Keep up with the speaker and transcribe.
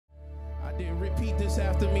Repeat this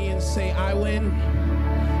after me and say, I win,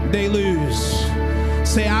 they lose.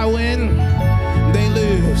 Say, I win, they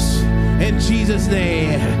lose. In Jesus'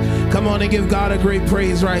 name. Come on and give God a great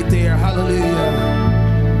praise right there. Hallelujah.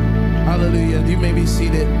 Hallelujah. You may be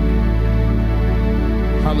seated.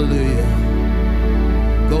 Hallelujah.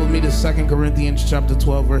 Go with me to 2 Corinthians chapter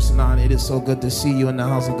 12, verse 9. It is so good to see you in the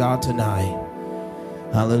house of God tonight.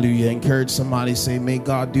 Hallelujah. Encourage somebody, say, may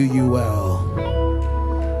God do you well.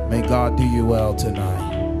 May God do you well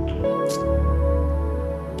tonight.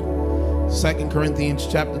 2 Corinthians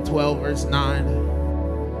chapter 12, verse 9.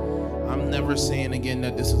 I'm never saying again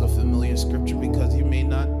that this is a familiar scripture because you may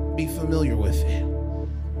not be familiar with it.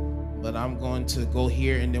 But I'm going to go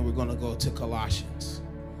here and then we're going to go to Colossians.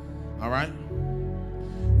 All right?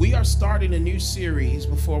 We are starting a new series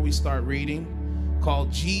before we start reading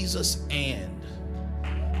called Jesus and.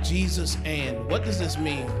 Jesus and. What does this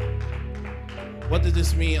mean? What does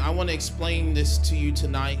this mean? I want to explain this to you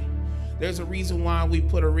tonight. There's a reason why we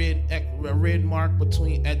put a red mark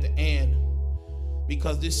between at the end,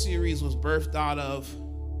 because this series was birthed out of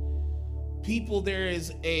people. There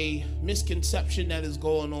is a misconception that is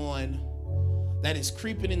going on that is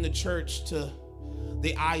creeping in the church to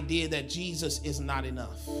the idea that Jesus is not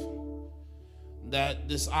enough. That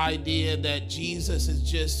this idea that Jesus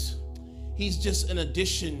is he's just an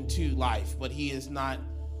addition to life, but he is not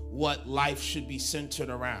what life should be centered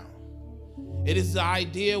around. It is the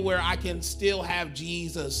idea where I can still have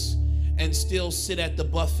Jesus and still sit at the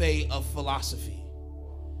buffet of philosophy.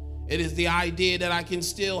 It is the idea that I can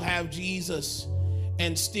still have Jesus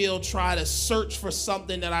and still try to search for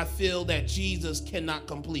something that I feel that Jesus cannot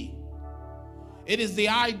complete. It is the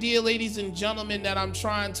idea, ladies and gentlemen, that I'm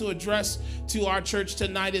trying to address to our church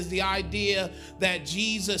tonight, is the idea that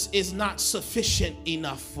Jesus is not sufficient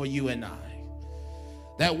enough for you and I.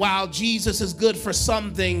 That while Jesus is good for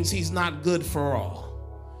some things, he's not good for all.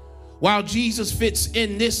 While Jesus fits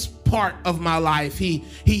in this part of my life,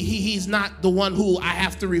 he's not the one who I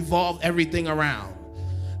have to revolve everything around.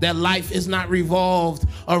 That life is not revolved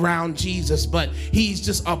around Jesus, but he's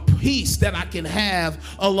just a piece that I can have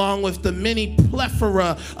along with the many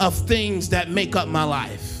plethora of things that make up my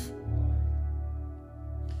life.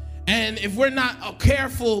 And if we're not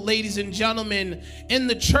careful, ladies and gentlemen, in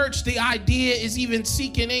the church, the idea is even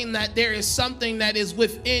seeking in that there is something that is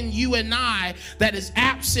within you and I that is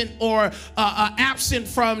absent or absent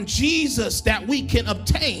from Jesus that we can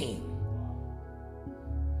obtain.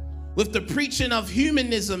 With the preaching of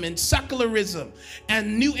humanism and secularism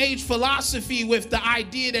and New Age philosophy, with the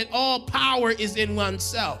idea that all power is in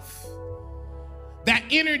oneself. That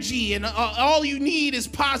energy and all you need is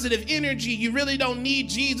positive energy. You really don't need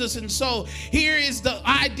Jesus. And so here is the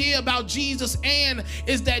idea about Jesus, and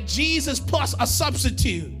is that Jesus plus a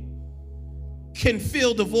substitute can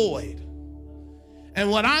fill the void. And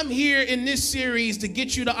what I'm here in this series to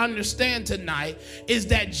get you to understand tonight is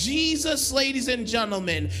that Jesus, ladies and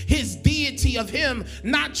gentlemen, his deity of him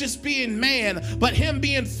not just being man, but him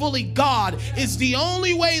being fully God, is the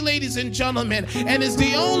only way, ladies and gentlemen, and is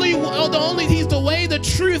he's the way, the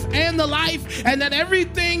truth, and the life, and that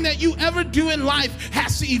everything that you ever do in life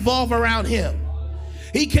has to evolve around him.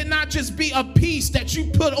 He cannot just be a piece that you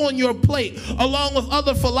put on your plate along with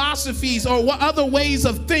other philosophies or other ways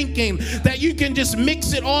of thinking, that you can just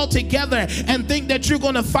mix it all together and think that you're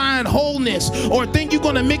going to find wholeness, or think you're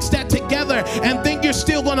going to mix that together and think you're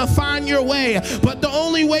still going to find your way. But the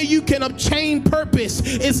only way you can obtain purpose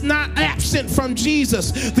is not absent from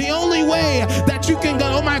Jesus. The only way that you can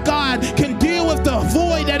go, oh my God, can deal with the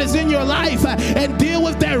void that is in your life and deal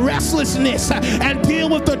with that restlessness and deal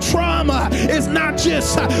with the trauma is not just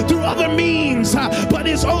through other means, but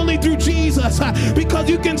it's only through Jesus, because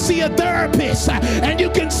you can see a therapist and you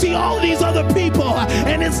can see all these other people,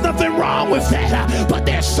 and it's nothing wrong with that, but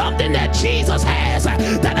there's something that Jesus has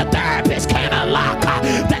that a therapist can't unlock,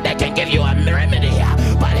 that they can give you a remedy,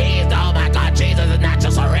 but oh my God, Jesus is not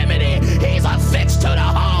just a remedy, he's a fix to the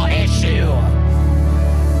whole issue.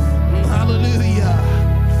 Hallelujah.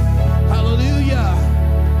 Hallelujah.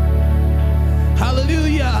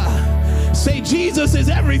 Hallelujah. Say, Jesus is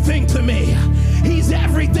everything to me. He's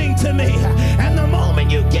everything to me. And the moment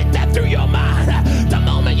you get that through your mind, the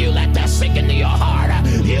moment you let that sink into your heart,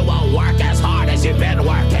 you won't work as hard as you've been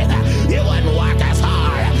working. You wouldn't work as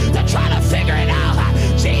hard to try to figure it out.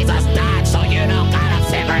 Jesus died so you don't gotta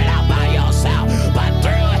figure it out by yourself. But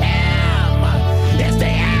through him is the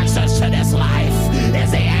answers to this life, is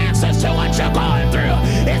the answers to what you're going through,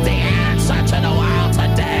 is the answer to the world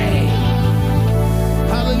today.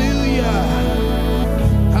 Hallelujah.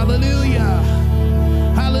 Hallelujah.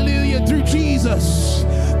 Hallelujah. Through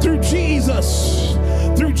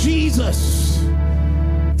Jesus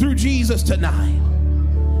tonight.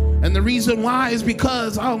 And the reason why is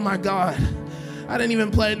because, oh my God, I didn't even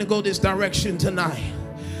plan to go this direction tonight.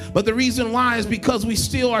 But the reason why is because we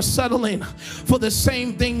still are settling for the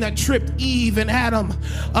same thing that tripped Eve and Adam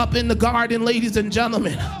up in the garden, ladies and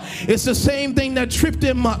gentlemen. It's the same thing that tripped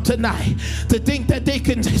them up tonight, to think that they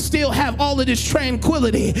can still have all of this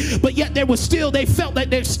tranquility, but yet they felt that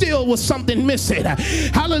there still was something missing.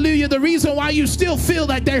 Hallelujah. The reason why you still feel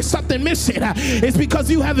that there's something missing is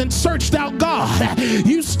because you haven't searched out God.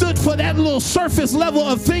 You stood for that little surface level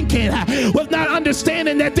of thinking with not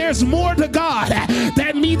understanding that there's more to God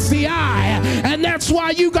that meets the eye. And that's why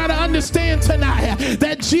you got to understand tonight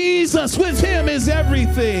that Jesus, with him is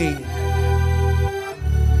everything.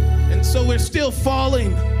 And so we're still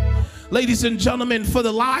falling, ladies and gentlemen, for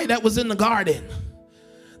the lie that was in the garden,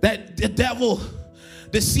 that the devil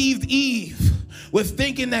deceived Eve with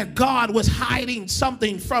thinking that God was hiding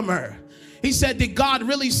something from her. He said, did God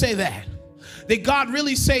really say that? Did God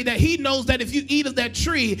really say that he knows that if you eat of that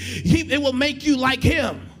tree, it will make you like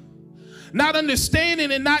him? Not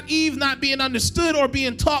understanding, and not Eve not being understood or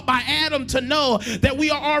being taught by Adam to know that we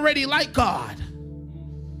are already like God.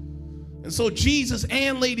 And so Jesus,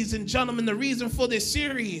 and ladies and gentlemen, the reason for this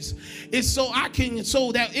series is so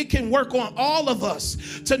that it can work on all of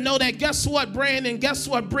us to know that, guess what, Brandon, guess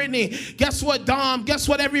what, Brittany, guess what, Dom, guess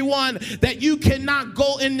what, everyone, that you cannot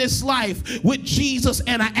go in this life with Jesus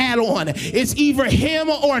and an add-on. It's either him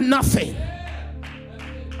or nothing.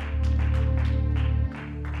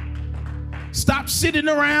 Stop sitting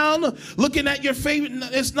around looking at your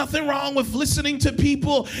favorite. There's nothing wrong with listening to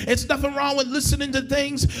people. It's nothing wrong with listening to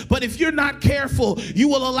things. But if you're not careful, you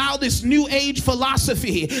will allow this new age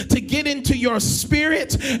philosophy to get into your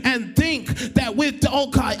spirit and think that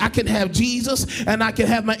okay, I can have Jesus and I can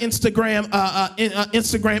have my Instagram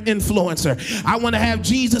influencer. I want to have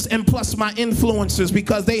Jesus and plus my influencers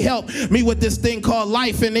because they help me with this thing called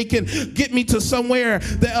life, and they can get me to somewhere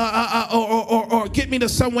that, or get me to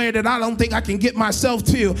somewhere that I don't think I can get myself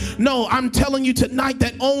to. No, I'm telling you tonight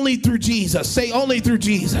that only through Jesus. Say only through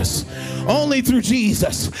Jesus. Only through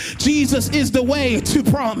Jesus. Jesus is the way to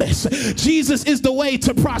promise. Jesus is the way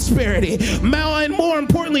to prosperity. And more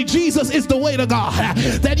importantly, Jesus is the way to God.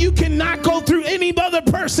 That you cannot go through any other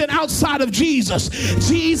person outside of Jesus.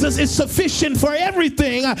 Jesus is sufficient for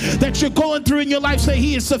everything that you're going through in your life. Say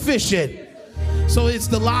he is sufficient. So it's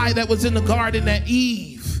the lie that was in the garden that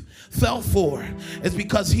Eve fell for. Is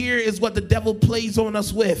because here is what the devil plays on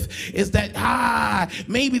us with, is that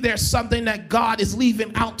maybe there's something that God is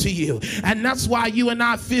leaving out to you, and that's why you and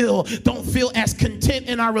I don't feel as content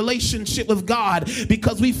in our relationship with God,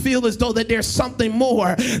 because we feel as though that there's something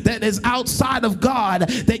more that is outside of God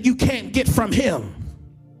that you can't get from him.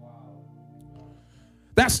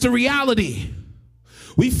 That's the reality.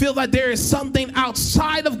 We feel that there is something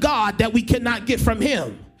outside of God that we cannot get from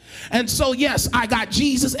him. And so, yes, I got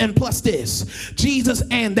Jesus and plus this, Jesus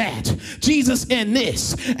and that, Jesus and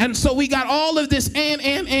this. And so we got all of this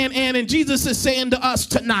and Jesus is saying to us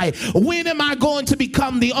tonight, when am I going to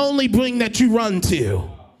become the only thing that you run to?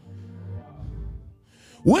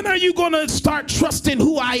 When are you going to start trusting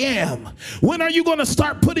who I am? When are you going to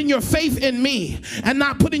start putting your faith in me and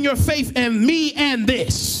not putting your faith in me and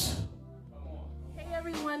this? Hey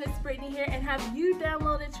everyone, it's Brittany here, and have you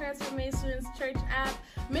downloaded Transformations Church app?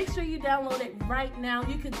 Make sure you download it right now.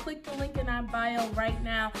 You can click the link in our bio right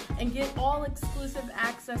now and get all exclusive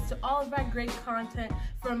access to all of our great content,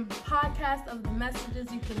 from podcasts of the messages.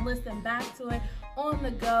 You can listen back to it on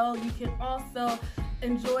the go. You can also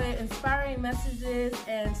enjoy inspiring messages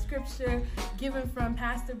and scripture given from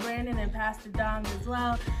Pastor Brandon and Pastor Dom as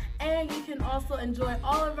well. And you can also enjoy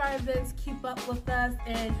all of our events, keep up with us,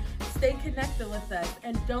 and stay connected with us.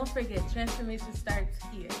 And don't forget, transformation starts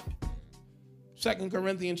here. 2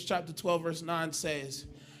 Corinthians chapter 12, verse 9 says,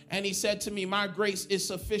 and he said to me, my grace is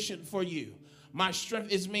sufficient for you. My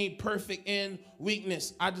strength is made perfect in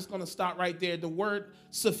weakness. I'm just going to stop right there. The word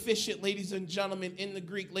sufficient, ladies and gentlemen, in the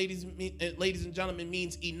Greek, ladies and gentlemen,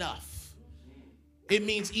 means enough. It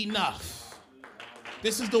means enough.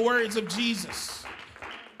 This is the words of Jesus.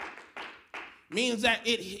 Means that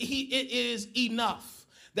it is enough.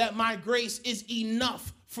 That my grace is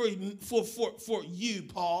enough for you,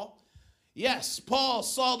 Paul. Yes, Paul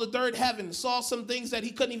saw the third heaven, saw some things that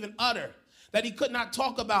he couldn't even utter, that he could not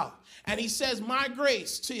talk about. And he says, my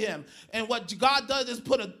grace to him. And what God does is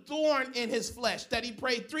put a thorn in his flesh that he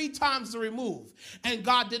prayed 3 times to remove. And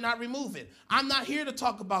God did not remove it. I'm not here to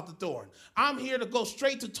talk about the thorn. I'm here to go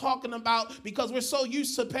straight to talking about, because we're so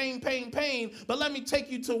used to pain. But let me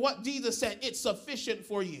take you to what Jesus said. It's sufficient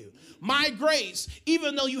for you. My grace,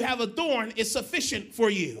 even though you have a thorn, is sufficient for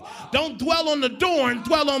you. Don't dwell on the thorn,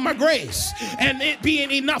 dwell on my grace and it being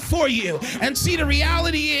enough for you. And see, the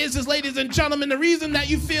reality is ladies and gentlemen, the reason that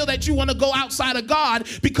you feel that you want to go outside of God,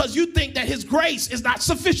 because you think that his grace is not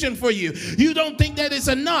sufficient for you. You don't think that it's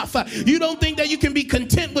enough. You don't think that you can be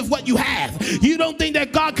content with what you have. You don't think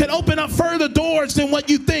that God can open up further doors than what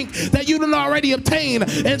you think that you done already obtained.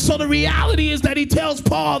 And so the reality is that he tells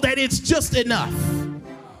Paul that it's just enough.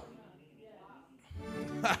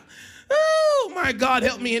 Oh, my God,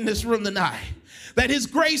 help me in this room tonight. That his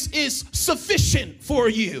grace is sufficient for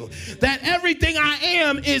you. That everything I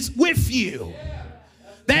am is with you.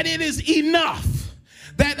 That it is enough.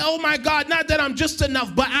 That, oh my God, not that I'm just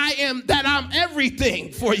enough, but that I'm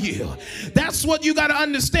everything for you. That's what you got to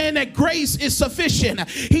understand, that grace is sufficient.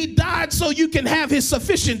 He died so you can have his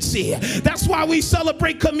sufficiency. That's why we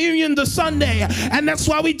celebrate communion the Sunday. And that's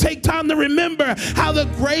why we take time to remember how the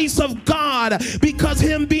grace of God, because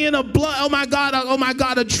him being a blood, oh my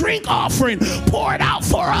God, a drink offering poured out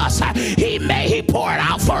for us. He poured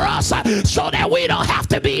out for us so that we don't have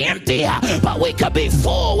to be empty, but we could be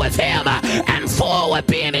full with him and full with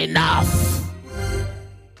being enough.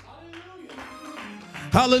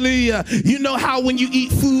 Hallelujah. You know how when you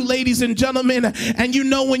eat food, ladies and gentlemen, and you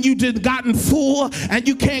know when you did gotten full and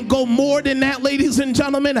you can't go more than that, ladies and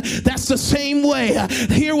gentlemen, that's the same way.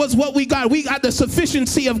 Here was what we got. We got the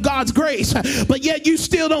sufficiency of God's grace, but yet you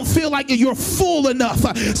still don't feel like you're full enough.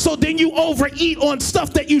 So then you overeat on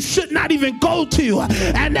stuff that you should not even go to,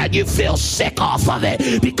 and that you feel sick off of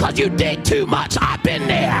it because you did too much. I've been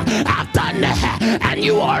there. I've done that. And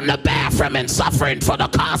you are in the bathroom and suffering for the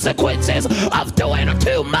consequences of doing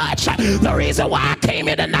too much. The reason why I came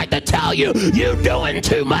here tonight to tell you, you're doing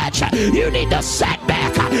too much. You need to sit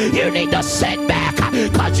back. You need to sit back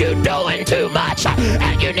because you're doing too much.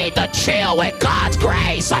 And you need to chill with God's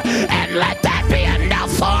grace and let that be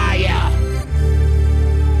enough for you.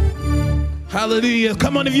 Hallelujah.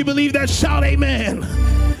 Come on, if you believe that, shout amen.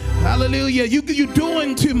 Hallelujah. You're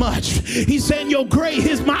doing too much. He's saying your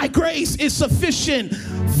grace, my grace is sufficient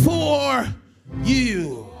for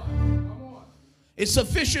you. It's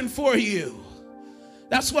sufficient for you.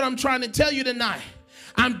 That's what I'm trying to tell you tonight.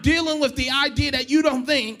 I'm dealing with the idea that you don't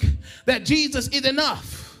think that Jesus is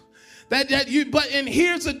enough. But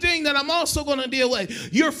here's the thing that I'm also going to deal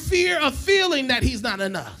with. Your fear of feeling that he's not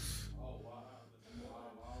enough.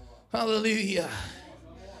 Hallelujah.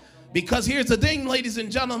 Because here's the thing, ladies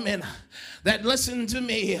and gentlemen, that listen to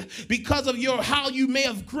me, because of how you may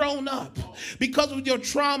have grown up, because of your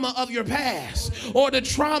trauma of your past, or the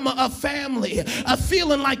trauma of family, of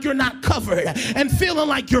feeling like you're not covered, and feeling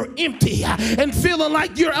like you're empty, and feeling like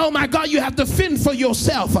oh my God, you have to fend for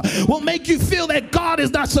yourself, will make you feel that God is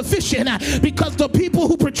not sufficient, because the people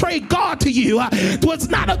who portrayed God to you was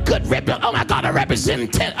not a good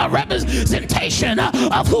representation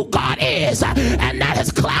of who God is, and that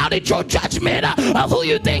has clouded your judgment of who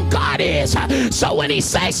you think God is. So when he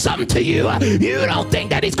says something to you, you don't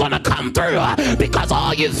think that he's going to come through, because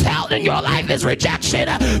all you've felt in your life is rejection.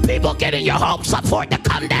 People getting your hopes up for it to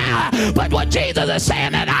come down. But what Jesus is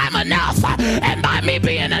saying, that I'm enough, and by me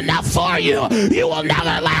being enough for you, you will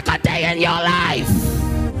never lack a day in your life.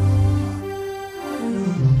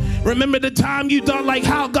 Remember the time you thought like,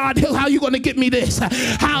 how you going to get me this?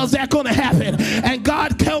 How's that going to happen? And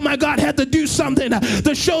God, oh my God, had to do something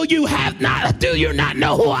to show you do you not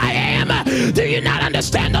know who I am? Do you not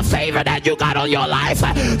understand the favor that you got on your life?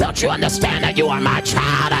 Don't you understand that you are my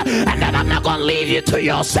child and that I'm not going to leave you to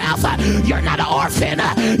yourself? You're not an orphan.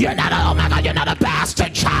 You're not you're not a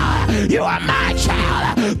bastard child. You are my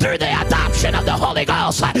child through the adoption of the Holy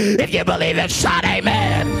Ghost. If you believe it, shout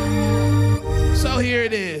amen. So here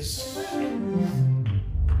it is.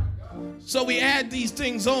 So we add these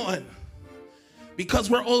things on because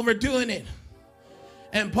we're overdoing it.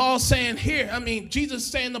 And Paul's saying Jesus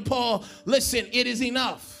saying to Paul, listen, it is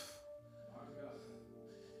enough.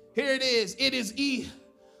 Here it is. It is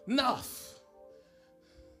enough.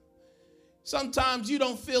 Sometimes you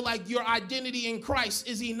don't feel like your identity in Christ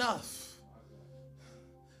is enough.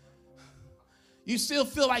 You still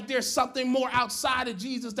feel like there's something more outside of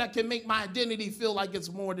Jesus that can make my identity feel like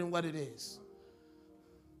it's more than what it is.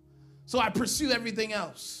 So I pursue everything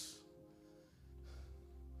else.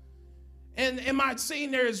 And am I saying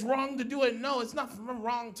there is wrong to do it? No, it's not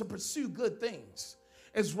wrong to pursue good things.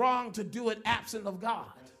 It's wrong to do it absent of God.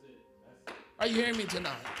 Are you hearing me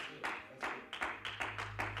tonight?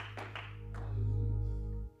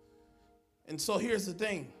 And so here's the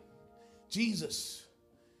thing. Jesus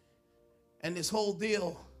and this whole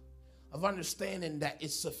deal of understanding that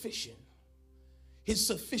it's sufficient. His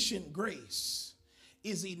sufficient grace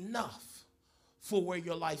is enough for where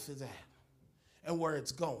your life is at and where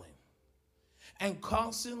it's going. And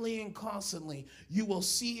constantly, you will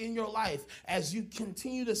see in your life as you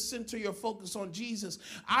continue to center your focus on Jesus.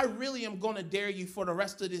 I really am going to dare you for the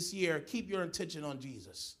rest of this year, keep your attention on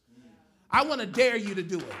Jesus. I want to dare you to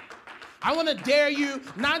do it. I want to dare you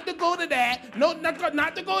not to go to that,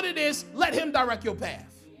 not to go to this. Let him direct your path.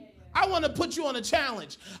 I want to put you on a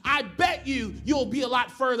challenge. I bet you'll be a lot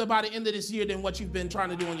further by the end of this year than what you've been trying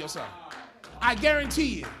to do on yourself. I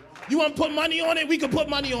guarantee you. You want to put money on it? We can put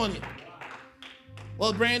money on it.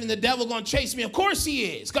 Well, Brandon, the devil going to chase me. Of course he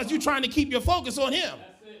is, because you're trying to keep your focus on him.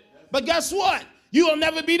 But guess what? You will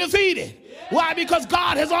never be defeated. Why? Because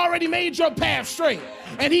God has already made your path straight.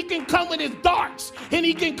 And he can come with his darts, and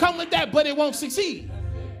he can come with that, but it won't succeed.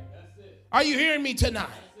 Are you hearing me tonight?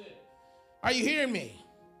 Are you hearing me?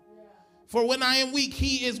 For when I am weak,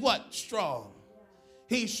 he is what? Strong.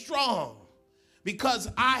 He's strong because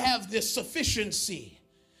I have this sufficiency.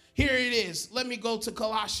 Here it is. Let me go to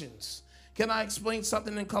Colossians. Can I explain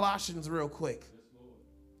something in Colossians real quick?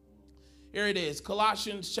 Here it is.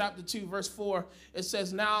 Colossians chapter 2, verse 4. It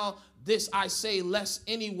says, now this I say, lest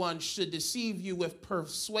anyone should deceive you with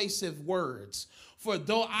persuasive words. For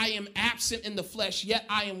though I am absent in the flesh, yet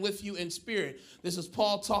I am with you in spirit. This is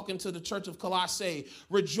Paul talking to the church of Colossae,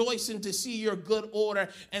 rejoicing to see your good order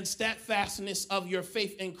and steadfastness of your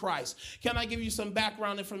faith in Christ. Can I give you some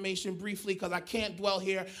background information briefly? Because I can't dwell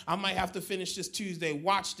here. I might have to finish this Tuesday.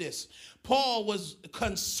 Watch this. Paul was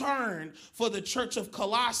concerned for the church of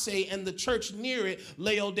Colossae and the church near it,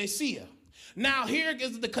 Laodicea. Now, here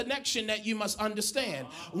is the connection that you must understand.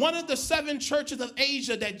 One of the 7 churches of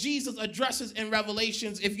Asia that Jesus addresses in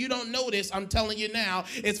Revelations, if you don't know this, I'm telling you now,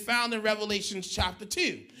 it's found in Revelations chapter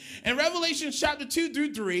 2. In Revelations chapter 2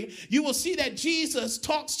 through 3, you will see that Jesus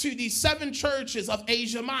talks to these 7 churches of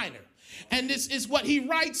Asia Minor. And this is what he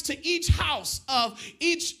writes to each house of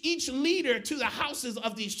each leader to the houses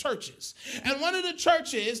of these churches. And one of the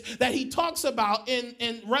churches that he talks about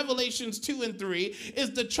in Revelations 2 and 3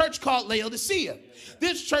 is the church called Laodicea.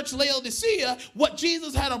 This church, Laodicea, what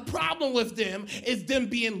Jesus had a problem with them is them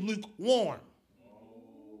being lukewarm.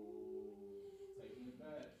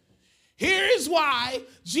 Here is why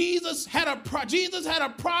Jesus had a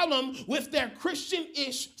problem with their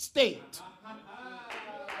Christian-ish state.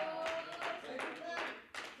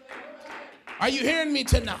 Are you hearing me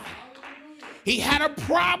tonight? He had a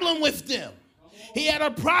problem with them. He had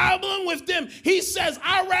a problem with them. He says,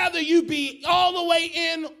 I'd rather you be all the way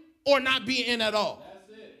in or not be in at all.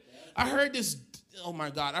 I heard this, oh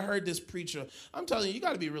my God, I heard this preacher. I'm telling you, you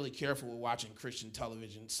got to be really careful with watching Christian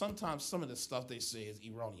television. Sometimes some of the stuff they say is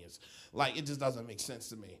erroneous. Like, it just doesn't make sense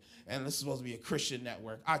to me. And this is supposed to be a Christian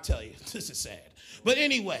network. I tell you, this is sad. But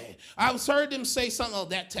anyway, I heard them say something, oh,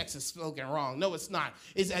 that text is spoken wrong. No, it's not.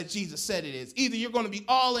 It's as Jesus said it is. Either you're going to be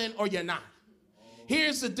all in or you're not.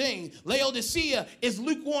 Here's the thing. Laodicea is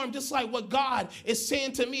lukewarm, just like what God is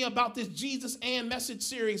saying to me about this Jesus and message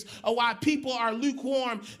series of why people are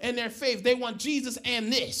lukewarm in their faith. They want Jesus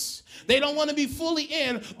and this. They don't want to be fully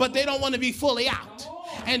in, but they don't want to be fully out.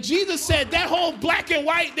 And Jesus said that whole black and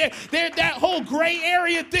white, that whole gray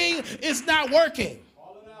area thing is not working.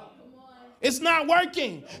 It's not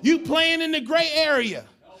working. You playing in the gray area.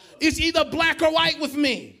 It's either black or white with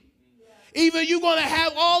me. Either you're going to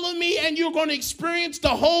have all of me and you're going to experience the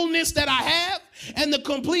wholeness that I have and the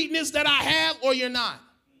completeness that I have, or you're not.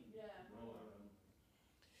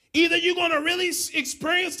 Either you're going to really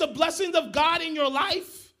experience the blessings of God in your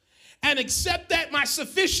life and accept that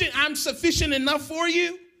I'm sufficient enough for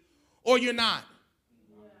you, or you're not.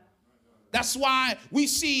 That's why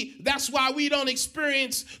we don't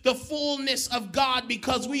experience the fullness of God,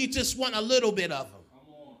 because we just want a little bit of him.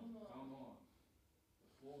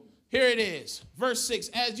 Here it is, verse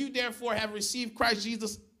 6. As you therefore have received Christ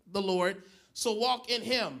Jesus the Lord, so walk in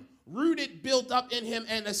him, rooted, built up in him,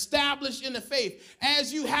 and established in the faith,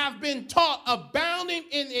 as you have been taught, abounding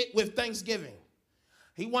in it with thanksgiving.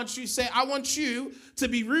 He wants you to say, I want you to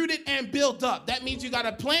be rooted and built up. That means you got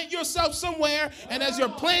to plant yourself somewhere, and as you're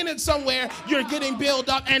planted somewhere, you're getting built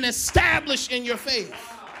up and established in your faith.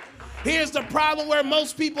 Here's the problem where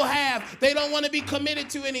most people have. They don't want to be committed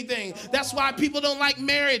to anything. That's why people don't like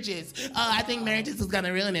marriages. I think marriages is going to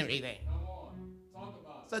ruin everything.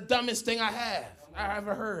 It's the dumbest thing I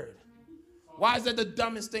ever heard. Why is that the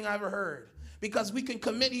dumbest thing I ever heard? Because we can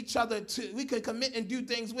commit and do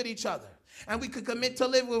things with each other. And we can commit to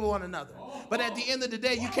live with one another. But at the end of the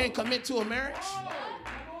day, you can't commit to a marriage.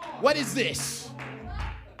 What is this?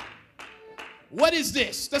 What is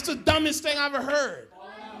this? That's the dumbest thing I've ever heard.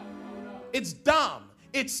 It's dumb.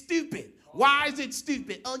 It's stupid. Why is it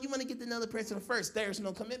stupid? Oh, you want to get to know the person first. There's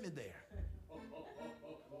no commitment there.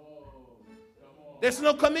 There's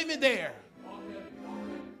no commitment there.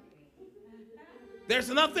 There's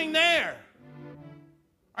nothing there.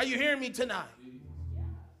 Are you hearing me tonight?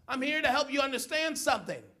 I'm here to help you understand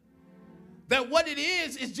something. That what it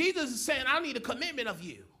is Jesus is saying, I need a commitment of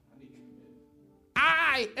you.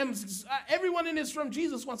 Everyone in this room,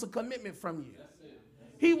 Jesus wants a commitment from you.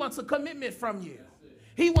 He wants a commitment from you.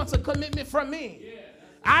 He wants a commitment from me.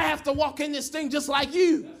 I have to walk in this thing just like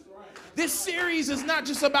you. This series is not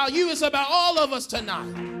just about you, it's about all of us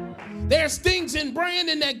tonight. There's things in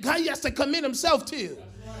Brandon that God has to commit himself to.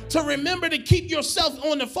 To remember to keep yourself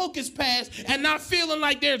on the focus path and not feeling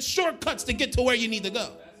like there's shortcuts to get to where you need to go.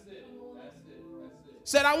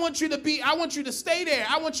 Said, I want you to stay there.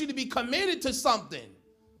 I want you to be committed to something.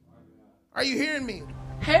 Are you hearing me?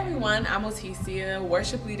 Hey everyone, I'm Oticia,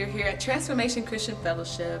 worship leader here at Transformation Christian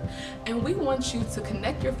Fellowship, and we want you to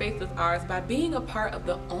connect your faith with ours by being a part of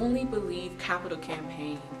the Only Believe capital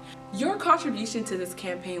campaign. Your contribution to this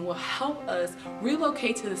campaign will help us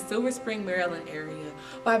relocate to the Silver Spring, Maryland area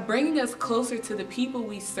by bringing us closer to the people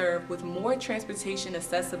we serve with more transportation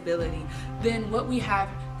accessibility than what we have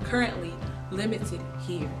currently limited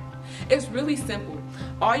here. It's really simple.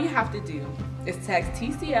 All you have to do is text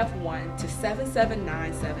TCF1 to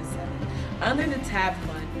 77977. Under the tab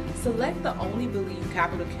fund, select the Only Believe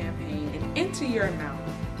capital campaign and enter your amount.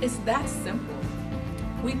 It's that simple.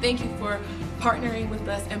 We thank you for partnering with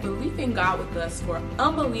us and believing God with us for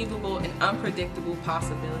unbelievable and unpredictable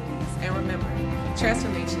possibilities. And remember,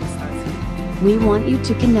 transformation starts here. We want you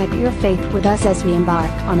to connect your faith with us as we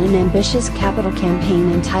embark on an ambitious capital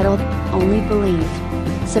campaign entitled Only Believe.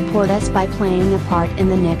 Support us by playing a part in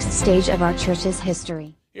the next stage of our church's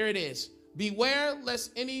history. Here it is. Beware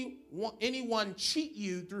lest anyone cheat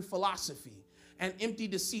you through philosophy and empty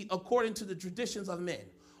deceit according to the traditions of men,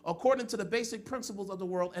 according to the basic principles of the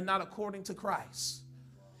world, and not according to Christ.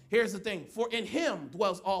 Here's the thing. For in him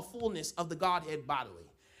dwells all fullness of the Godhead bodily.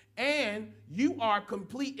 And you are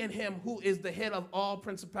complete in him who is the head of all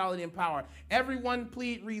principality and power. Everyone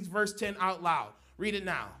please reads verse 10 out loud. Read it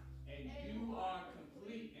now. And you are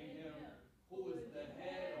complete in him who is the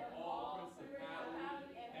head of all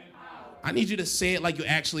principality and power. I need you to say it like you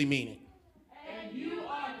actually mean it. And you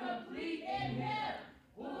are complete in him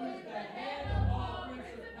who is the head of all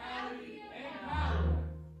principality and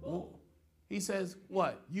power. He says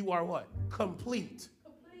what? You are what? Complete.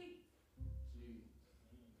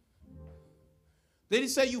 Did he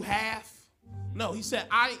say you have? No, he said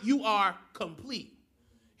you are complete.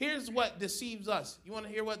 Here's what deceives us. You want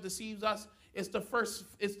to hear what deceives us? It's the first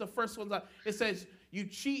one. It says you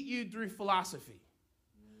cheat you through philosophy.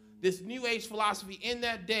 This new age philosophy. In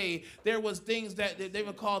that day, there was things that they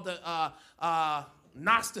would call the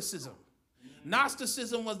Gnosticism.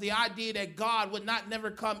 Gnosticism was the idea that God would not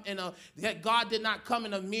never come that God did not come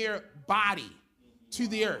in a mere body to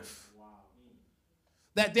the earth.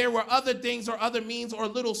 That there were other things or other means or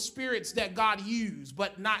little spirits that God used,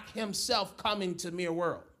 but not himself coming to mere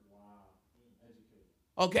world.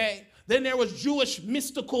 Okay? Then there was Jewish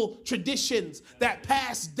mystical traditions that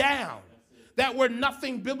passed down that were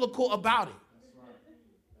nothing biblical about it.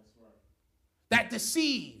 That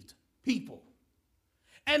deceived people.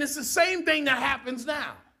 And it's the same thing that happens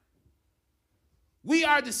now. We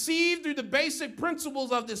are deceived through the basic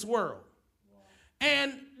principles of this world.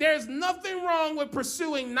 And there's nothing wrong with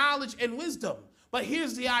pursuing knowledge and wisdom. But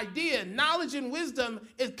here's the idea. Knowledge and wisdom,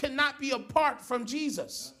 it cannot be apart from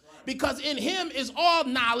Jesus. Because in him is all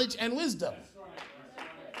knowledge and wisdom.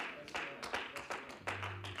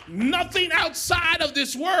 Nothing outside of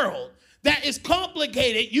this world that is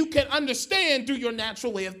complicated you can understand through your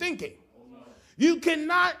natural way of thinking. You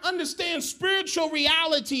cannot understand spiritual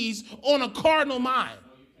realities on a carnal mind.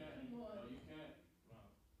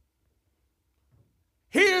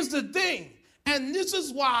 Here's the thing, and this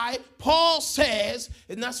is why Paul says,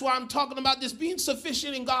 and that's why I'm talking about this being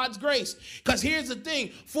sufficient in God's grace, because here's the thing,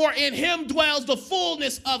 for in him dwells the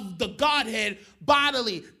fullness of the Godhead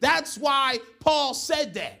bodily. That's why Paul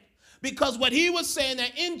said that, because what he was saying,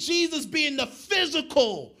 that in Jesus being the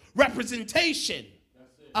physical representation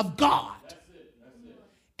of God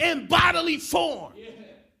in bodily form,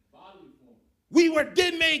 we were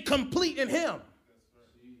then made complete in him.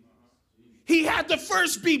 He had to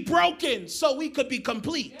first be broken so we could be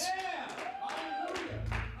complete.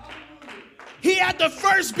 He had to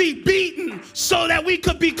first be beaten so that we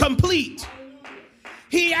could be complete.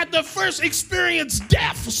 He had to first experience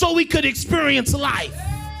death so we could experience life.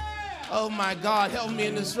 Oh my God, help me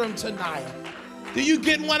in this room tonight. Do you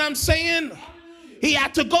get what I'm saying? He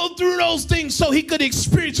had to go through those things so he could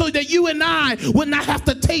experience, so that you and I would not have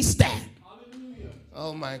to taste that.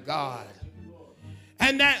 Oh my God.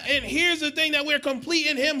 And here's the thing, that we're complete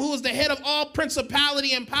in him who is the head of all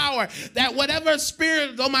principality and power. That whatever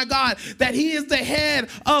spirit, oh my God, that he is the head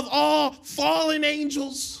of all fallen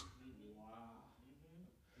angels.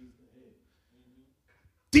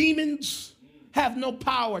 Demons have no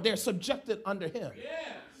power. They're subjected under him.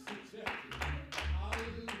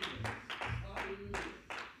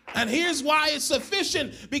 And here's why it's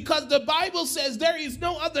sufficient, because the Bible says there is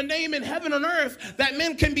no other name in heaven and earth that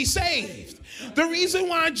men can be saved. The reason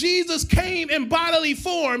why Jesus came in bodily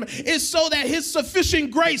form is so that his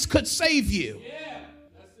sufficient grace could save you. Yeah,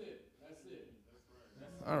 that's it. That's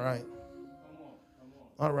it. All right. Come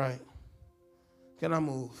on. All right. Can I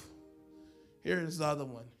move? Here's the other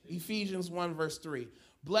one. Ephesians 1 verse 3.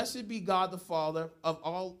 Blessed be God the Father of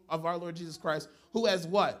our Lord Jesus Christ, who has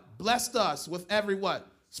what? Blessed us with every what?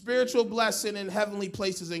 Spiritual blessing in heavenly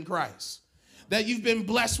places in Christ. That you've been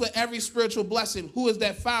blessed with every spiritual blessing. Who is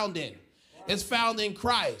that found in? It's found in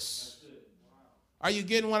Christ. Are you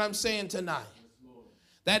getting what I'm saying tonight?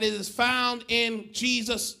 That it is found in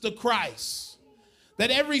Jesus the Christ.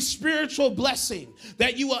 That every spiritual blessing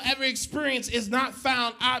that you will ever experience is not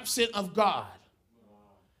found absent of God.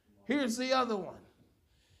 Here's the other one.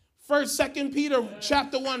 2 Peter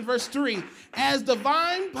chapter 1 verse 3. As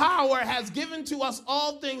divine power has given to us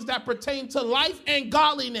all things that pertain to life and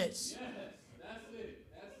godliness. Yes, that's it.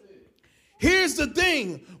 That's it. Here's the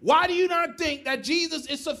thing. Why do you not think that Jesus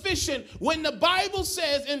is sufficient when the Bible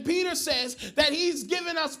says and Peter says that he's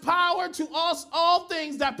given us power to us all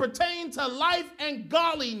things that pertain to life and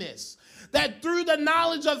godliness? That through the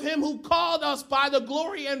knowledge of him who called us by the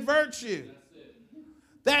glory and virtue.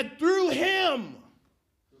 That through him,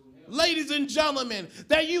 ladies and gentlemen,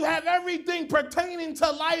 that you have everything pertaining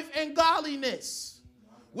to life and godliness.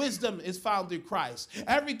 Wisdom is found through Christ.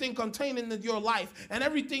 Everything containing in your life and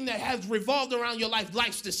everything that has revolved around your life,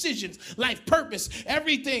 life's decisions, life purpose,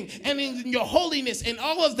 everything, and in your holiness and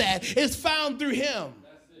all of that is found through him.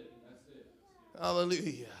 That's it. That's it.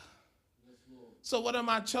 Hallelujah. So what am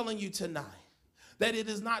I telling you tonight? That it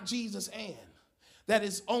is not Jesus and that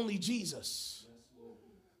is only Jesus.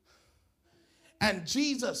 And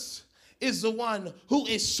Jesus is the one who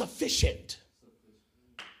is sufficient.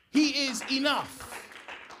 He is enough.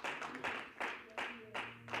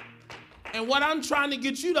 And what I'm trying to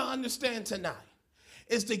get you to understand tonight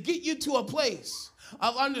is to get you to a place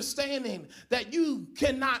of understanding that you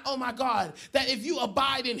cannot, oh my God, that if you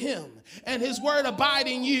abide in him and his word abide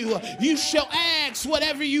in you, you shall ask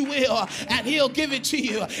whatever you will and he'll give it to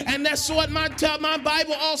you. And that's what my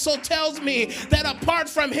Bible also tells me, that apart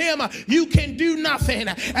from him, you can do nothing.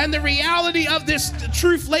 And the reality of this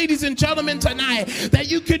truth, ladies and gentlemen, tonight, that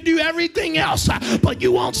you can do everything else, but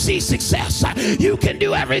you won't see success. You can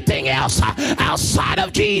do everything else outside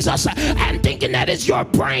of Jesus, and thinking that it's your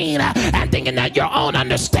brain and thinking that your own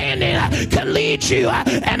understanding can lead you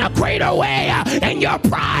in a greater way, in your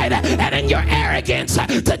pride and in your arrogance,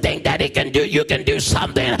 to think that you can do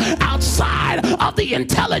something outside of the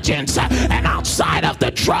intelligence and outside of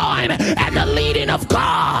the drawing and the leading of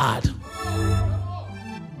God.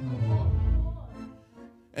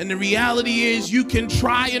 And the reality is you can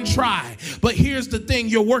try and try, but here's the thing,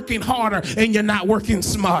 you're working harder and you're not working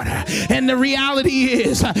smarter. And the reality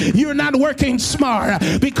is you're not working smarter,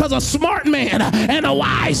 because a smart man and a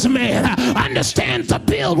wise man understands to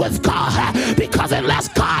build with God, because unless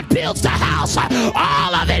God builds the house,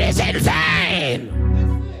 all of it is in vain.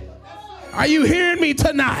 Are you hearing me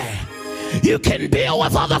tonight? You can build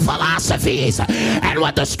with other philosophies, and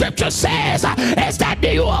what the scripture says is that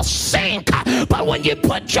you will sink. But when you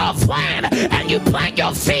put your plan and you plant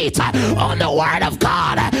your feet on the word of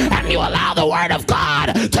God, and you allow the word of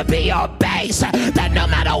God to be your base, that no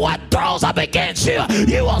matter what throws up against you,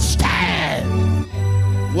 you will stand.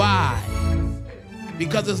 Why?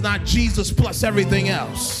 Because it's not Jesus plus everything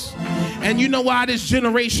else. And you know why this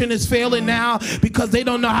generation is failing now? Because they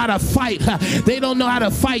don't know how to fight. They don't know how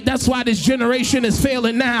to fight. That's why this generation is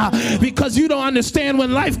failing now. Because you don't understand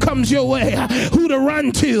when life comes your way, who to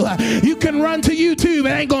run to. You can run to YouTube,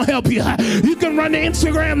 it ain't gonna help you. You can run to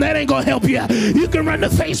Instagram, that ain't gonna help you. You can run to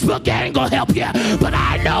Facebook, that ain't gonna help you. But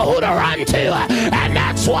I know who to run to. And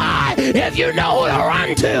that's why, if you know who to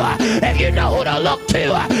run to, if you know who to look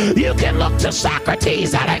to, you can look to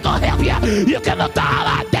Socrates, that ain't gonna help you. You can look to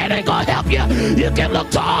Allah, that ain't gonna help help you. You can look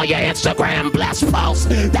to all your Instagram blessed posts.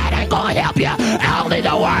 That ain't gonna help you. Only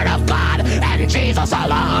the word of God and Jesus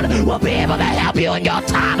alone will be able to help you in your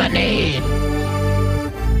time of need.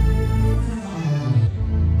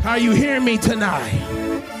 Are you hearing me tonight?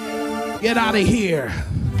 Get out of here.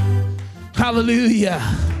 Hallelujah.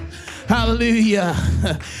 Hallelujah.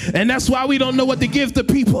 And that's why we don't know what to give to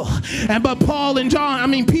people. But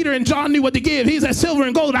Peter and John knew what to give. He said, silver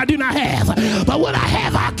and gold I do not have, but what I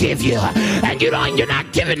have I'll give you. And you're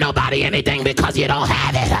not giving nobody anything because you don't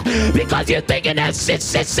have it, because you're thinking that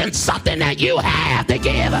it's in something that you have to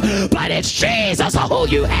give, but it's Jesus who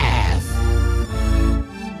you have.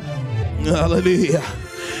 Hallelujah.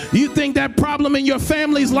 You think that problem in your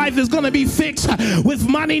family's life is going to be fixed with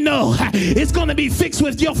money? No, it's going to be fixed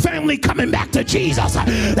with your family coming back to Jesus.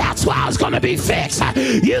 That's why it's going to be fixed.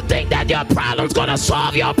 You think that your problem's going to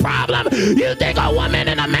solve your problem? You think a woman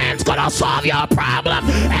and a man's going to solve your problem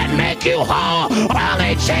and make you whole?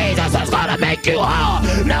 Only Jesus is going to make you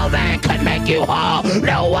whole. No man can make you whole.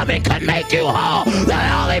 No woman can make you whole.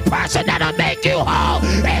 The only person that'll make you whole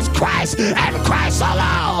is Christ and Christ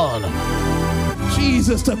alone.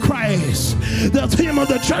 Jesus the Christ. The hymn of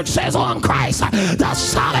the church says, on Christ, the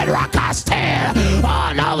solid rock I stand.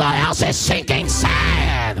 On all else is sinking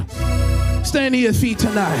sand. Stand to your feet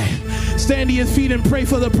tonight. Stand to your feet and pray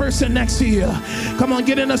for the person next to you. Come on,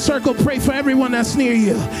 get in a circle. Pray for everyone that's near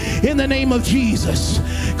you. In the name of Jesus.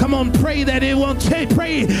 Come on, pray that it won't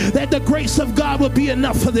pray that the grace of God will be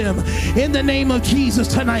enough for them. In the name of Jesus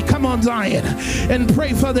tonight. Come on, Zion, and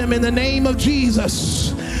pray for them in the name of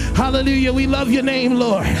Jesus. Hallelujah. We love your name,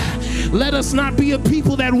 Lord. Let us not be a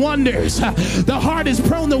people that wonders. The heart is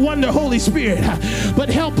prone to wonder, Holy Spirit. But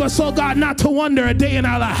help us, oh God, not to wonder a day in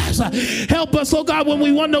our lives. Help us, oh God, when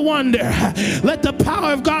we wonder. Let the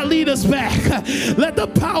power of God lead us back. Let the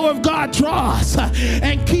power of God draw us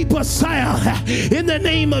and keep us sound in the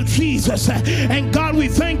name of Jesus. And God, we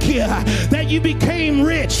thank you that you became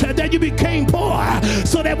rich, that you became poor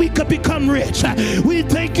so that we could become rich. We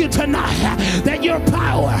thank you tonight that your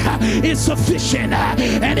power is sufficient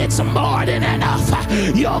and it's more than enough.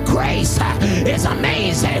 Your grace is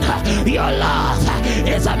amazing. Your love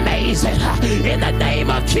is amazing. In the name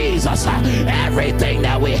of Jesus, everything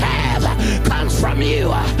that we have comes from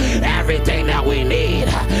you. Everything that we need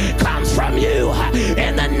comes from you.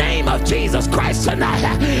 In the name of Jesus Christ tonight.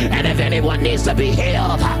 And if anyone needs to be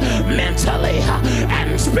healed mentally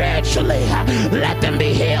and spiritually, let them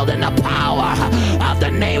be healed in the power of the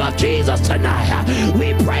name of Jesus tonight.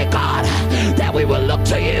 We pray, God, that we will look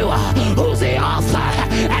to you, who's the author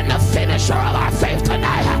and the finisher of our faith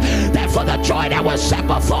tonight, that for the joy that was set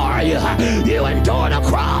before you, you endured the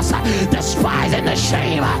cross, despising the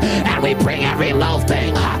shame, and we bring every low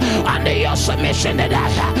thing under your submission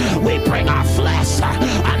tonight. We bring our flesh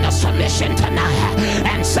under submission tonight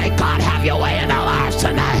and say, God, have your way in our lives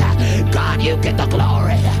tonight. God, you get the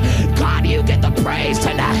glory. God, you get the praise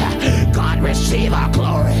tonight. God, receive our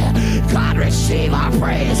glory. God, receive our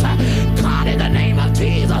praise. God, in the name of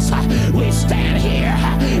Jesus, we stand here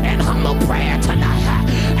in humble prayer tonight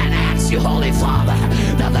and ask you, Holy Father,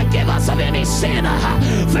 to forgive us of any sin.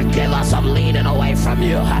 Forgive us of leaning away from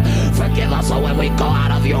you. Forgive us when we go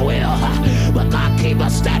out of your will. But God, keep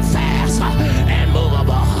us steadfast